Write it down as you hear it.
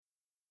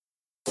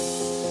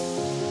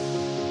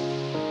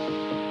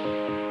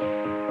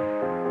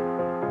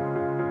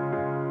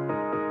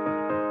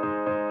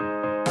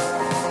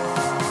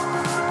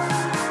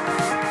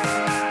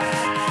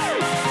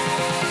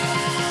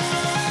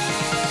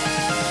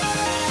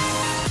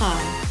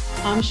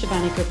I'm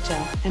Shivani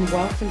Gupta and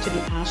welcome to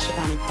the Ask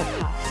Shivani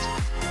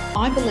podcast.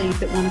 I believe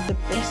that one of the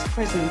best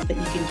presents that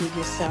you can give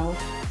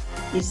yourself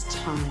is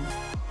time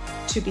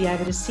to be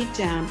able to sit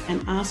down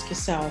and ask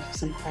yourself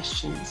some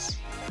questions.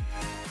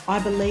 I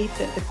believe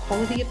that the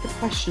quality of the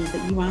questions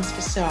that you ask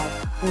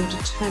yourself will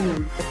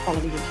determine the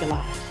quality of your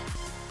life.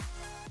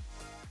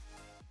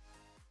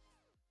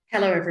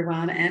 Hello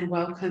everyone and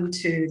welcome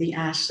to the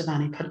Ask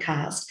Shivani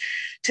podcast.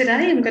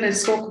 Today I'm going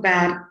to talk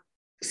about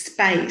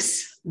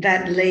space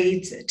that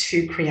leads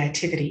to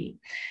creativity.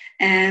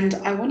 And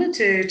I wanted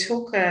to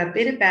talk a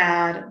bit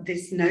about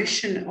this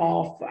notion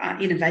of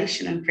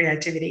innovation and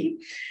creativity.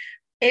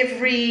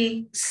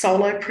 Every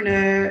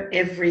solopreneur,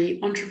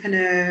 every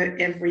entrepreneur,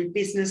 every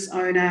business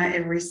owner,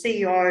 every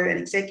CEO and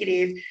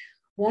executive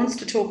wants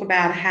to talk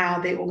about how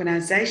their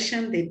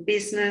organization, their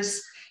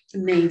business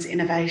needs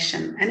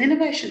innovation. And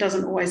innovation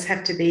doesn't always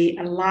have to be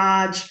a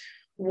large,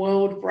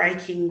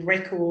 world-breaking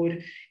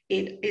record.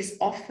 It is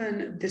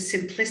often the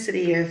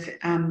simplicity of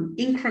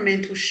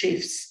incremental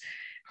shifts,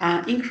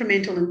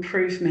 incremental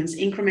improvements,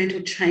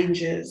 incremental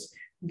changes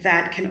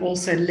that can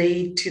also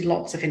lead to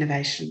lots of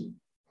innovation.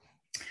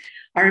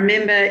 I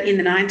remember in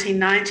the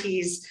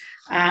 1990s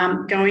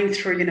going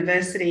through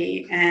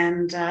university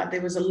and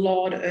there was a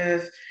lot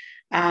of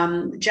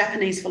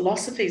Japanese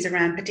philosophies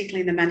around,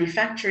 particularly in the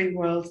manufacturing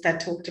world,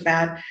 that talked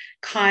about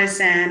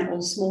Kaizen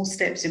or small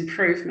steps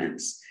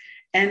improvements.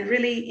 And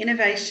really,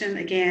 innovation,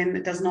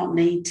 again, does not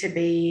need to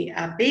be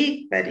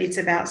big, but it's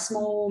about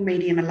small,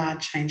 medium, and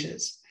large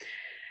changes.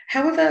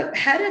 However,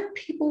 how do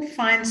people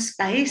find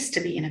space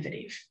to be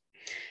innovative?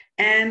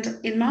 And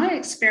in my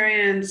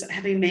experience,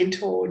 having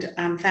mentored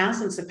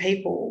thousands of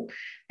people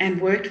and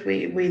worked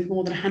with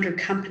more than 100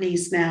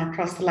 companies now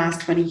across the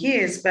last 20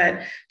 years,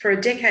 but for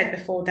a decade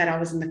before that, I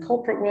was in the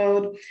corporate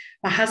world.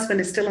 My husband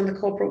is still in the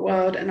corporate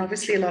world, and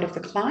obviously a lot of the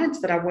clients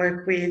that I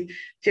work with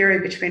vary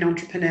between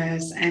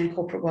entrepreneurs and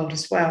corporate world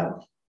as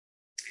well.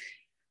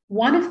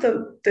 One of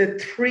the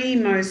three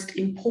most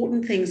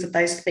important things that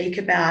they speak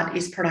about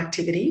is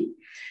productivity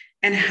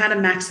and how to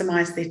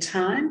maximize their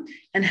time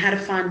and how to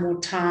find more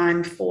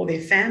time for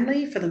their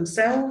family, for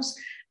themselves.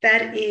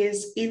 That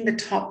is in the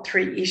top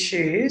three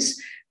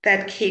issues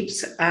that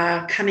keeps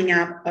coming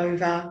up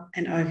over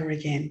and over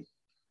again.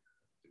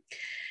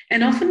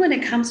 And often when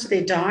it comes to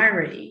their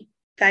diary,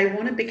 they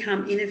want to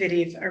become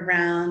innovative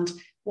around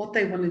what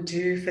they want to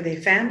do for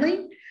their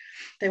family.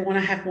 They want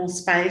to have more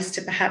space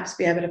to perhaps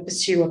be able to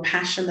pursue a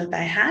passion that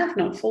they have,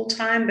 not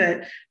full-time,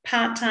 but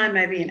part-time,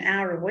 maybe an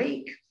hour a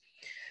week.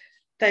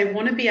 They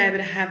want to be able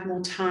to have more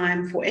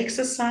time for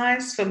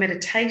exercise, for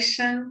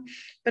meditation,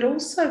 but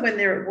also when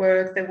they're at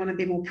work, they want to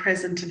be more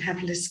present and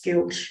have less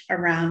guilt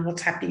around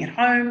what's happening at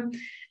home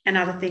and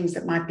other things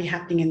that might be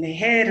happening in their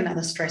head and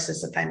other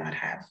stresses that they might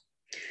have.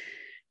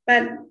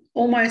 But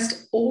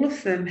almost all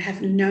of them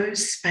have no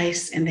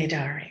space in their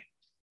diary.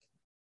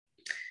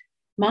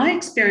 My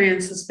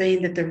experience has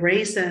been that the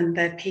reason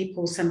that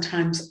people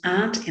sometimes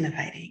aren't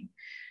innovating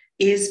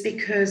is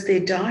because their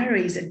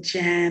diaries are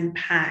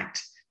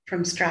jam-packed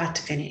from start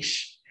to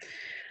finish.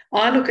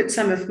 I look at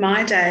some of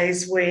my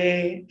days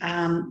where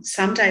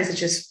some days are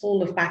just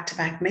full of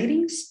back-to-back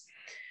meetings.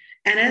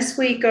 And as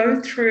we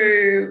go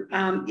through,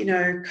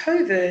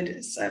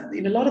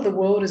 COVID, a lot of the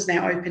world has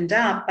now opened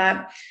up,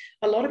 but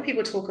a lot of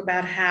people talk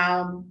about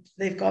how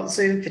they've got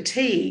Zoom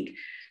fatigue.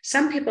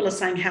 Some people are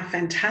saying how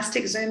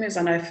fantastic Zoom is.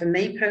 I know for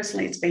me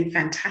personally, it's been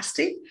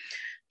fantastic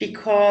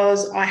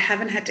because I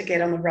haven't had to get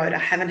on the road. I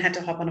haven't had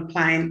to hop on a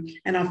plane,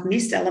 and I've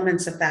missed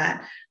elements of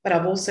that. But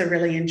I've also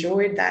really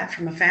enjoyed that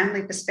from a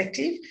family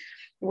perspective,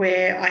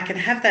 where I can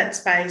have that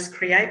space,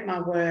 create my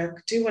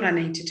work, do what I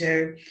need to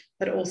do,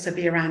 but also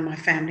be around my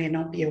family and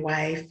not be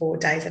away for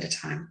days at a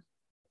time.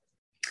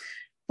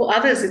 For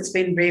others, it's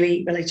been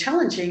really, really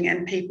challenging,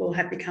 and people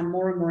have become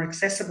more and more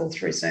accessible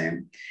through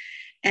Zoom.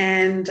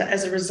 And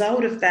as a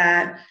result of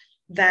that,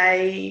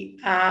 they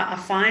are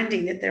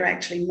finding that they're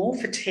actually more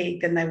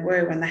fatigued than they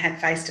were when they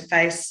had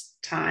face-to-face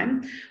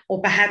time,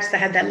 or perhaps they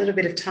had that little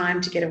bit of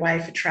time to get away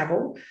for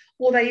travel,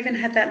 or they even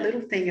had that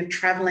little thing of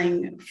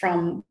traveling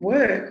from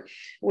work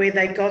where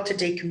they got to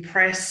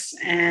decompress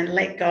and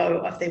let go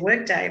of their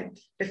workday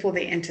before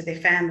they enter their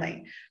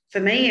family. For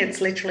me, it's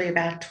literally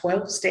about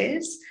 12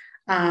 stairs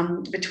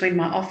between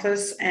my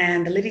office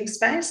and the living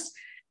space.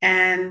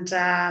 And,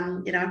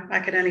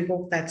 I can only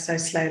walk that so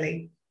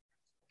slowly.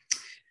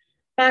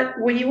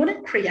 But when you want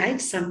to create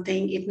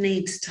something, it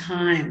needs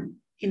time.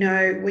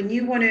 When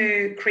you want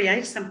to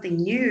create something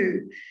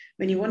new,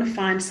 when you want to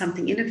find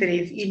something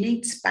innovative, you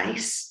need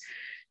space.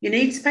 You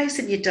need space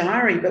in your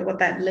diary, but what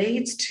that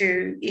leads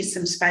to is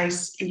some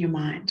space in your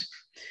mind.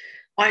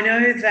 I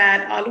know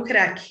that I look at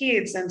our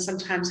kids and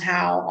sometimes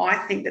how I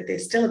think that they're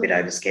still a bit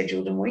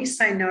overscheduled, and we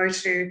say no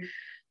to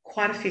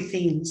quite a few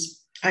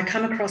things. I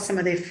come across some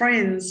of their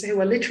friends who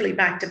are literally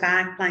back to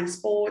back playing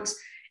sports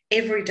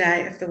every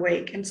day of the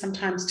week, and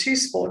sometimes 2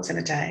 sports in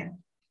a day,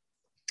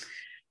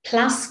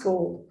 plus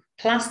school,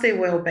 plus their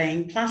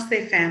well-being, plus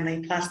their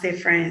family, plus their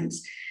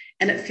friends.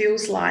 And it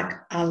feels like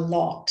a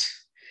lot.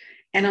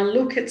 And I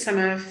look at some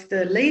of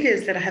the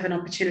leaders that I have an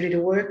opportunity to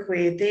work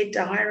with, their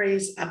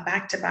diaries are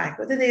back to back,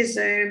 whether they're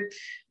Zoom,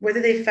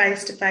 whether they're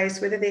face to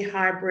face, whether they're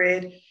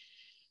hybrid.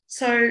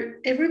 So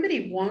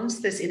everybody wants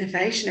this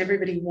innovation,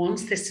 everybody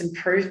wants this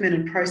improvement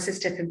and process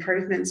step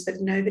improvements,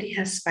 but nobody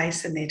has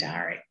space in their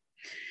diary.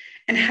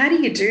 And how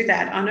do you do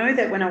that? I know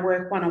that when I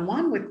work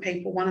one-on-one with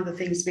people, one of the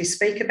things we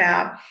speak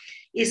about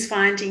is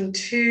finding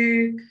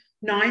 2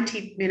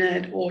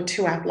 90-minute or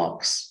 2-hour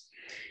blocks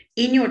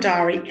in your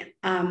diary,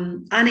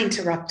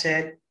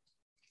 uninterrupted,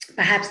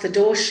 perhaps the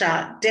door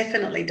shut,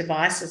 definitely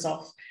devices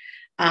off.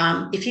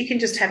 If you can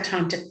just have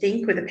time to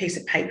think with a piece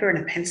of paper and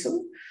a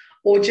pencil,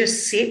 or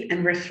just sit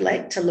and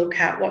reflect to look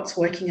at what's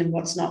working and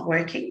what's not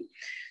working,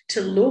 to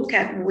look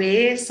at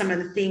where some of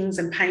the things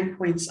and pain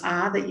points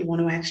are that you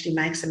want to actually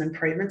make some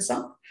improvements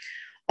on.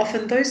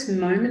 Often those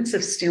moments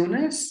of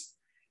stillness,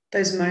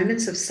 those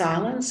moments of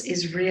silence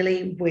is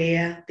really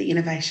where the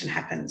innovation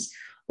happens,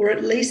 or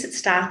at least it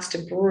starts to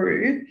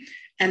brew,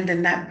 and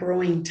then that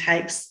brewing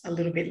takes a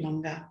little bit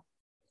longer.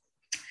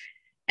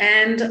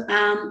 And,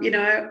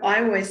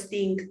 I always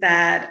think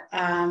that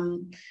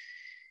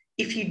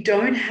if you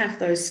don't have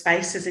those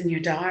spaces in your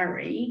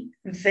diary,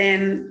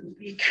 then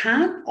you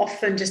can't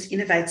often just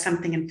innovate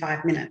something in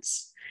 5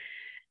 minutes.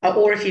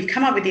 Or if you've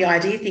come up with the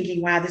idea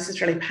thinking, wow, this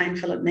is really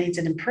painful, it needs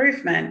an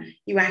improvement,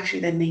 you actually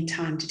then need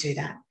time to do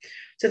that.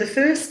 So the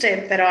first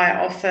step that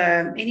I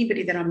offer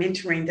anybody that I'm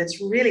mentoring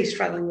that's really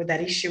struggling with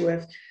that issue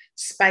of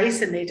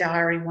space in their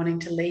diary, wanting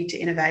to lead to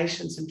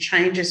innovations and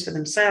changes for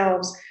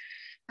themselves,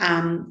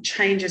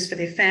 changes for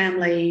their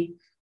family,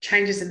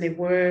 changes in their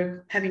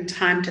work, having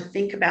time to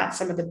think about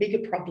some of the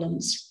bigger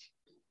problems,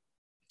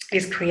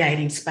 is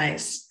creating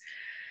space.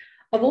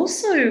 I've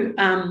also,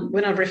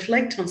 when I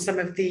reflect on some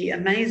of the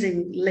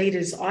amazing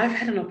leaders I've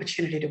had an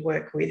opportunity to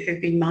work with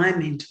who've been my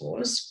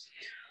mentors,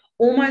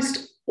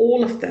 almost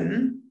all of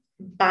them,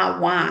 bar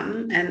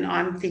one, and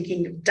I'm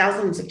thinking of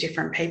dozens of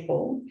different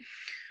people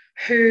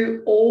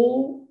who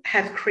all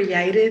have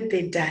created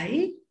their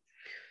day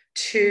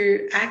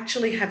to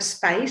actually have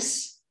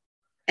space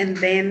and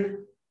then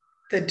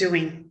the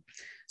doing.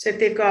 So if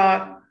they've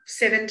got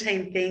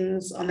 17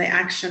 things on their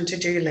action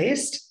to-do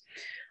list,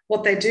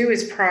 what they do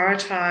is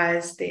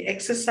prioritize their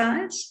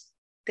exercise,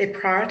 they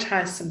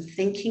prioritize some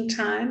thinking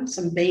time,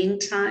 some being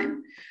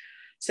time,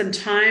 some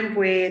time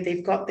where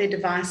they've got their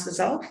devices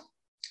off.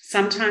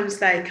 Sometimes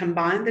they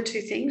combine the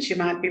two things. You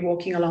might be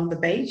walking along the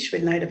beach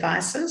with no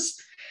devices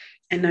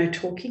and no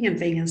talking and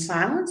being in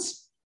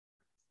silence.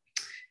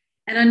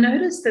 And I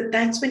noticed that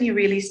that's when you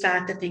really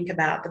start to think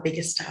about the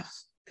bigger stuff.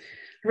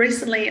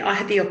 Recently, I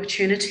had the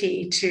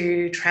opportunity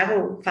to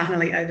travel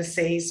finally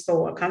overseas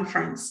for a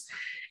conference.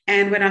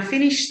 And when I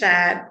finished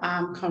that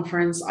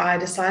conference, I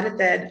decided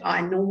that I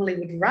normally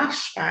would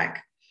rush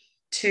back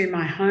to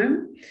my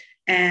home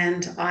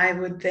and I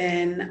would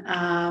then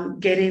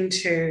get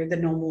into the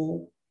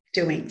normal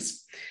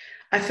doings.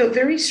 I felt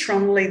very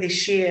strongly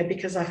this year,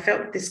 because I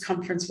felt this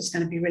conference was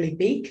going to be really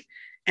big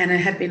and it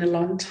had been a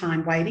long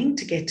time waiting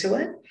to get to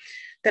it,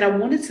 that I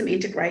wanted some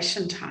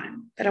integration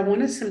time, that I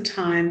wanted some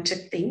time to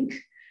think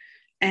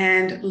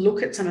and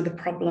look at some of the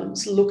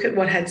problems, look at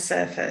what had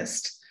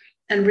surfaced,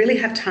 and really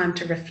have time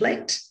to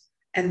reflect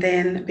and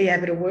then be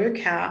able to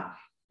work out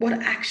what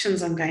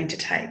actions I'm going to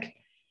take.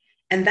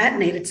 And that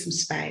needed some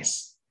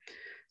space.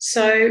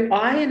 So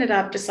I ended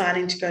up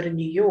deciding to go to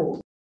New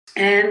York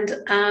and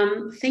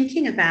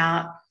thinking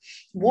about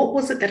what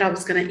was it that I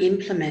was going to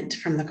implement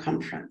from the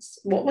conference?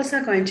 What was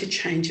I going to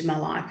change in my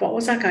life? What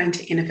was I going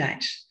to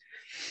innovate?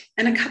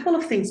 And a couple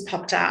of things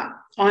popped up.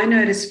 I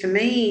noticed for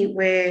me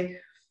where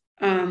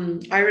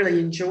I really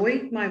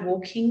enjoy my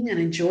walking and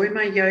enjoy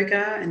my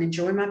yoga and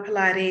enjoy my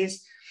Pilates.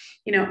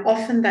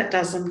 Often that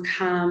doesn't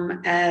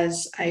come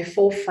as a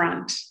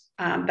forefront.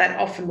 That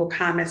often will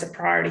come as a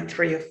priority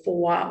 3 or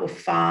 4 or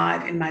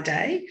 5 in my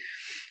day,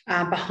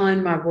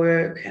 behind my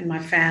work and my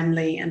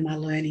family and my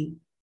learning.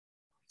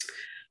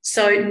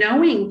 So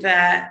knowing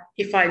that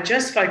if I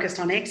just focused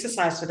on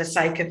exercise for the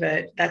sake of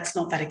it, that's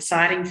not that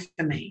exciting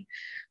for me.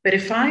 But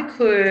if I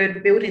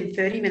could build in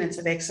 30 minutes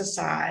of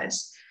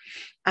exercise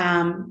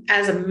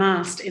as a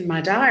must in my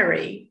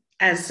diary,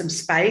 as some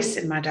space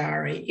in my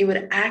diary, it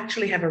would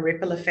actually have a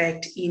ripple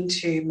effect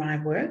into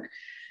my work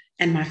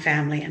and my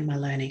family and my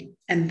learning.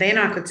 And then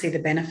I could see the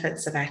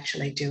benefits of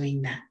actually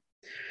doing that.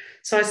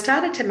 So I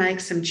started to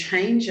make some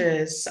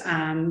changes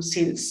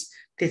since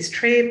this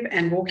trip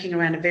and walking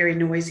around a very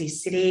noisy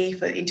city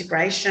for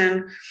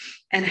integration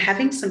and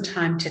having some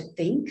time to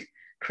think,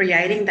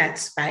 creating that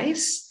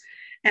space.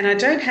 And I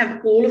don't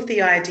have all of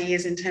the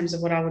ideas in terms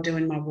of what I will do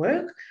in my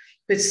work,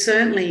 but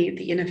certainly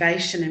the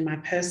innovation in my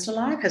personal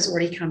life has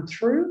already come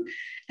through.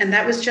 And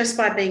that was just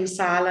by being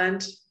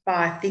silent,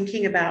 by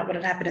thinking about what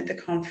had happened at the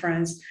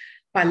conference,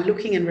 by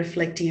looking and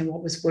reflecting on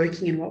what was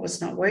working and what was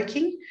not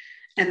working,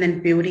 and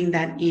then building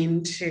that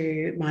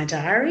into my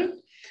diary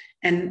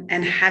and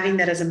having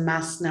that as a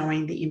must,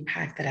 knowing the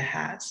impact that it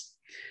has.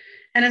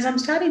 And as I'm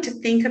starting to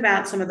think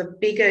about some of the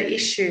bigger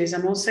issues,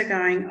 I'm also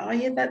going, oh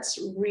yeah, that's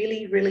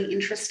really, really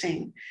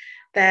interesting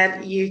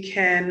that you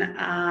can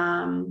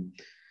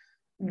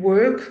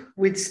work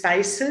with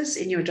spaces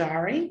in your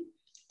diary.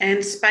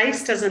 And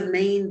space doesn't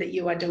mean that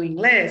you are doing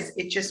less.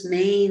 It just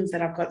means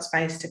that I've got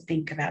space to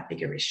think about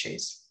bigger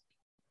issues.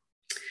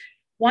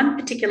 One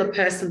particular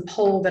person,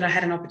 Paul, that I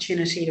had an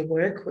opportunity to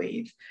work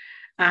with,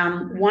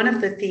 one of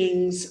the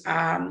things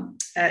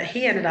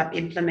he ended up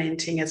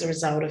implementing as a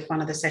result of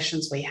one of the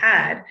sessions we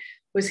had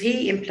was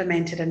he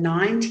implemented a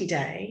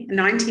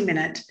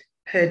 90-minute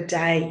per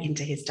day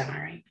into his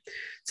diary.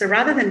 So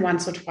rather than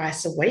once or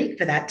twice a week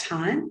for that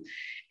time,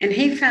 and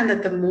he found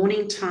that the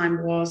morning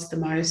time was the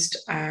most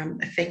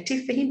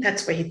effective for him.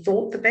 That's where he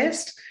thought the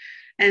best.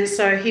 And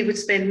so he would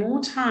spend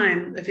more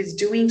time of his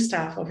doing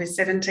stuff, of his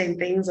 17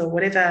 things or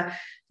whatever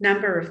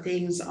number of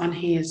things on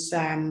his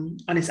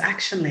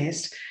action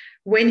list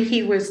when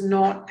he was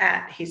not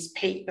at his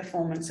peak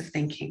performance of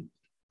thinking.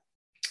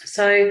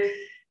 So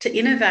to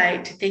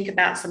innovate, to think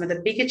about some of the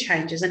bigger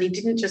changes, and he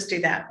didn't just do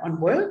that on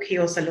work, he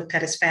also looked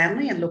at his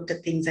family and looked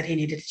at things that he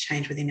needed to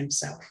change within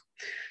himself.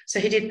 So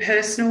he did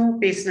personal,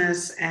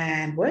 business,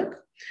 and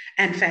work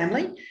and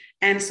family.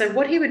 And so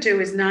what he would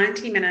do is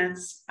 90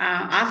 minutes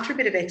after a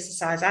bit of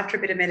exercise, after a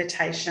bit of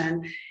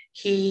meditation,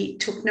 he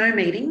took no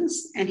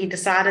meetings and he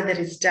decided that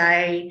his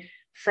day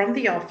from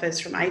the office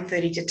from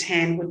 8:30 to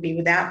 10 would be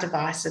without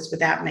devices,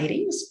 without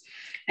meetings.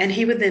 And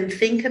he would then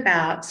think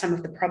about some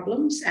of the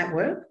problems at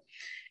work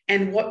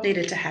and what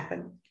needed to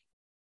happen.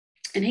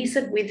 And he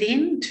said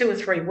within 2 or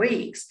 3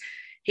 weeks,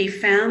 he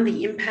found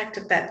the impact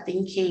of that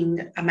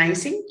thinking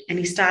amazing, and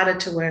he started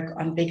to work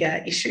on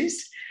bigger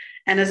issues.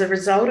 And as a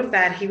result of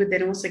that, he would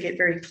then also get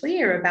very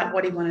clear about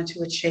what he wanted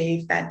to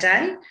achieve that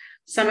day.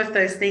 Some of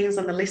those things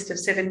on the list of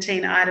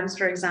 17 items,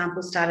 for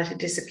example, started to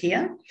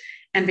disappear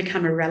and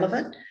become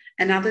irrelevant,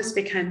 and others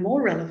became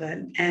more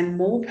relevant and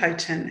more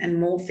potent and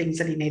more things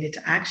that he needed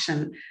to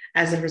action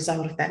as a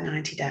result of that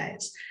 90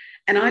 days.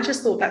 And I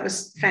just thought that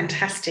was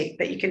fantastic,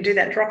 that you can do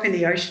that drop in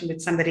the ocean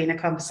with somebody in a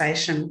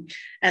conversation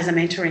as a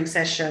mentoring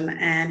session,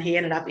 and he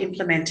ended up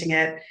implementing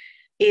it.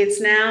 It's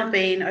now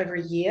been over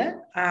a year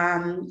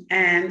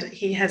and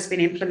he has been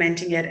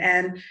implementing it,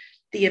 and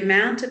the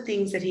amount of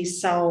things that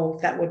he's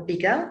solved that were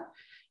bigger,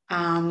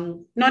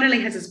 not only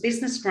has his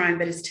business grown,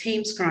 but his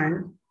team's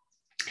grown,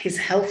 his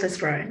health has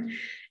grown,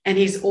 and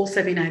he's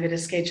also been able to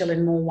schedule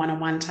in more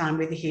one-on-one time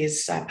with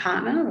his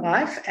partner,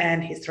 wife,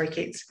 and his 3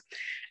 kids.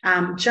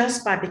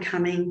 Just by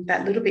becoming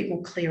that little bit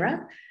more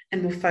clearer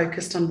and more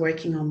focused on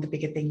working on the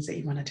bigger things that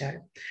you want to do.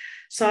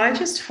 So I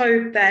just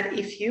hope that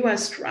if you are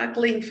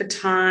struggling for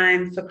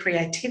time, for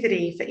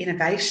creativity, for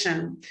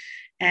innovation,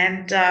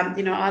 and,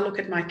 I look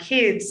at my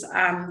kids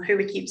who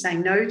we keep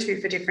saying no to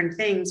for different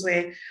things.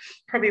 We're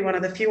probably one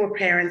of the fewer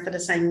parents that are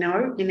saying,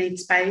 no, you need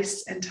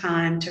space and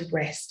time to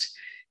rest.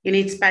 You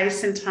need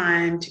space and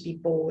time to be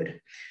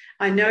bored.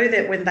 I know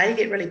that when they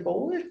get really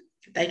bored,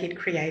 they get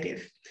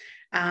creative.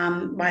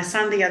 My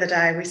son the other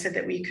day, we said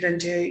that we couldn't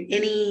do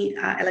any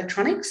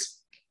electronics,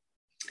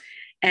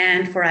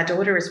 and for our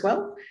daughter as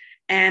well.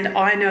 And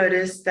I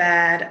noticed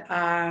that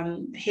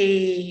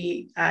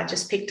he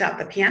just picked up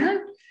the piano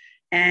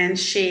and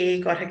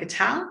she got her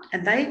guitar,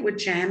 and they were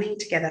jamming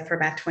together for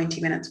about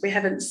 20 minutes. We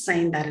haven't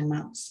seen that in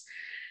months.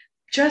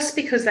 Just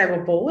because they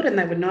were bored and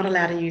they were not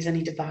allowed to use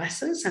any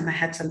devices, and they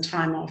had some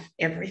time off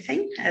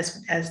everything,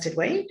 as did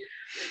we,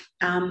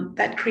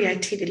 that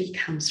creativity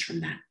comes from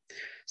that.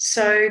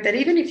 So that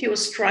even if you're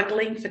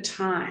struggling for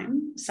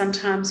time,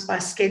 sometimes by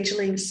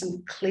scheduling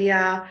some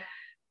clear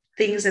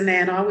things in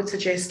there, and I would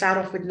suggest start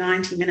off with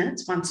 90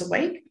 minutes once a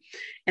week.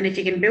 And if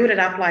you can build it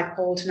up like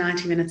Paul to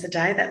 90 minutes a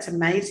day, that's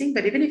amazing.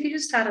 But even if you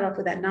just started off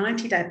with that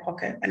 90-day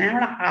pocket, an hour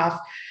and a half,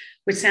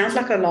 which sounds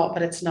like a lot,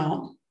 but it's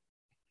not,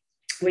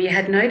 where you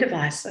had no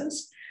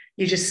devices,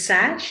 you just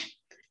sat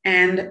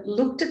and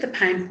looked at the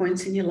pain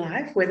points in your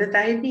life, whether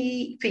they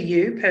be for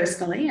you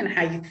personally and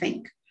how you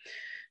think,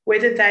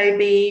 whether they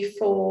be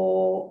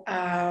for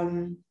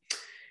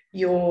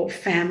your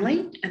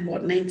family and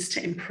what needs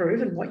to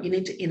improve and what you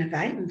need to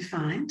innovate and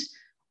find,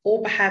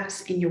 or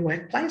perhaps in your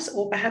workplace,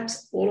 or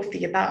perhaps all of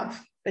the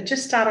above. But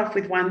just start off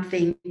with one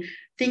thing,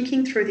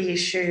 thinking through the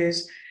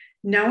issues,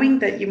 knowing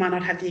that you might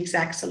not have the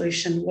exact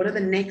solution. What are the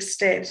next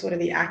steps? What are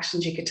the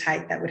actions you could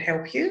take that would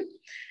help you?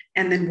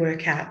 And then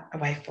work out a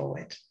way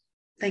forward.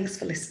 Thanks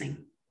for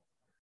listening.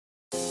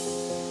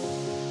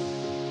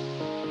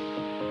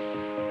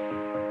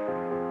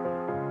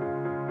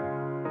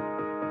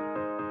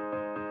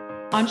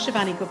 I'm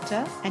Shivani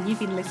Gupta, and you've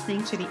been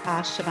listening to the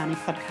Ask Shivani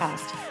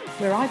podcast,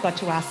 where I got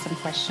to ask some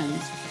questions.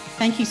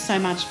 Thank you so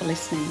much for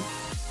listening.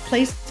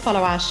 Please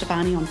follow Ask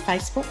Shivani on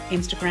Facebook,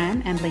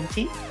 Instagram, and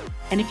LinkedIn.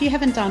 And if you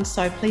haven't done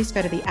so, please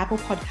go to the Apple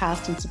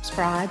Podcast and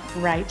subscribe,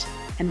 rate,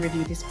 and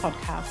review this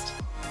podcast.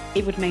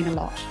 It would mean a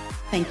lot.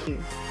 Thank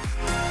you.